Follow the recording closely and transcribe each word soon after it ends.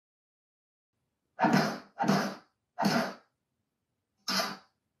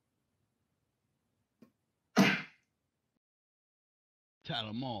Tell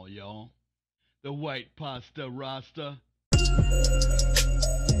 'em all, y'all. The white pasta rasta.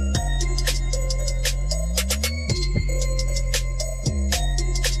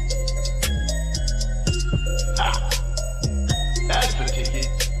 Ha! That's the ticket.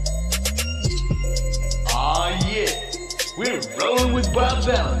 Ah, yeah. We're rolling with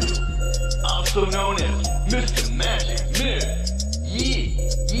BARTHELEMEWL, also known as Mr. Magic Mirror.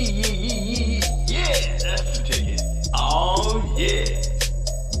 Yeah, that's the ticket. Oh, yeah.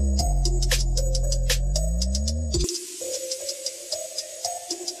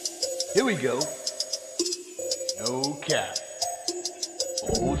 Here we go. No cap.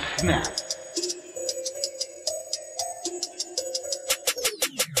 Oh, snap.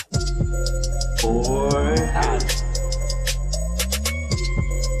 Boy, howdy.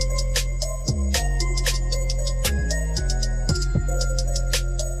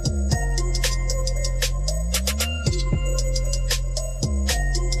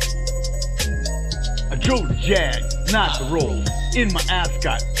 I drove the Jag, not the Rolls. In my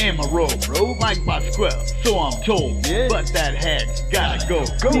ascot and my robe, like my square, so I'm told. Yeah. But that hag's gotta go.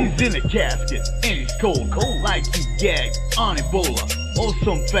 He's in a casket and he's cold, like he gagged on Ebola or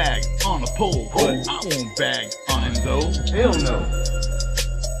some fag on a pole. But I won't bag on him though. Hell no.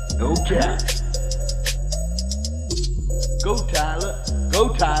 No cap. Go Tyler, go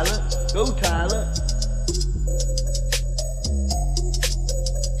Tyler, go Tyler.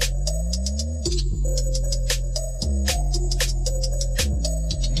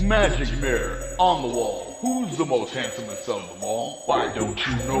 Magic mirror on the wall. Who's the most handsomest of them all? Why don't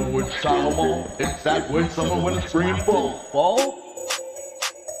you know what style I'm on? It's that way summer when it's spring and fall. Fall?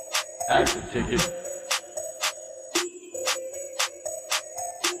 That's the ticket.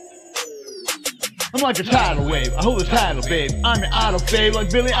 I'm like a tidal wave, I hold the title, babe. I'm your idol fave,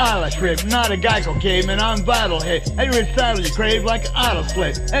 like Billie Eilish rip. Not a Geico caveman, I'm vital, hey. At your rich title you crave, like an idol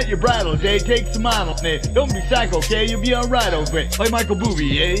slave. At your bridal day, take some idol, nay. Don't be psycho, okay, you'll be alright, oh great. Like Michael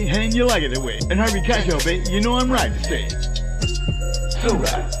Bouvier, and you like it that way. And Harvey Keitel, babe, you know I'm right to say. So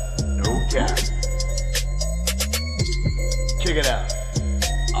right, no cap. Check it out.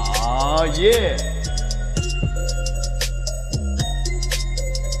 Aw, yeah.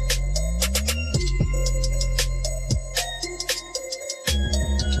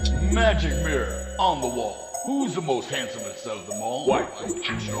 Magic mirror on the wall. Who's the most handsomest of them all? Why don't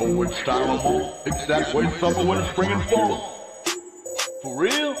you know what style I'm on? It's that way summer when it's spring and fall. For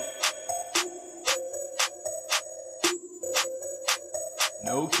real?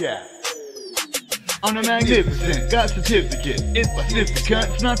 No cap. I'm a magnificent, got certificate. If I sniff the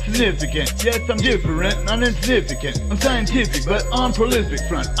cunt, it's not significant. Yes, I'm different, not insignificant. I'm scientific, but on prolific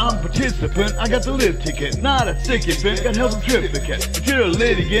front. I'm participant, I got the live ticket. Not a sycophant, got held triplicate. If you're a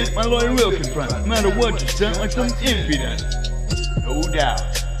litigant, my lawyer will confront. No matter what you stunt, like some impudent. No doubt.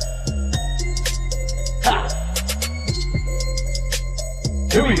 Ha!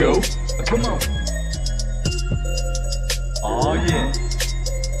 Here we go. Come on. Oh yeah.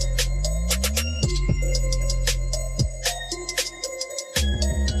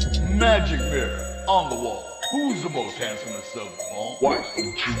 Magic mirror on the wall. Who's the most handsomest of them all? Why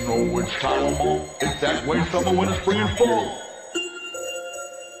don't you know which style I'm on? It's that way summer when it's spring and fall.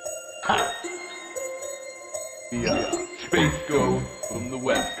 Ha! The space goes from the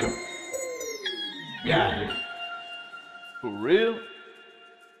west coast. Yeah. For real?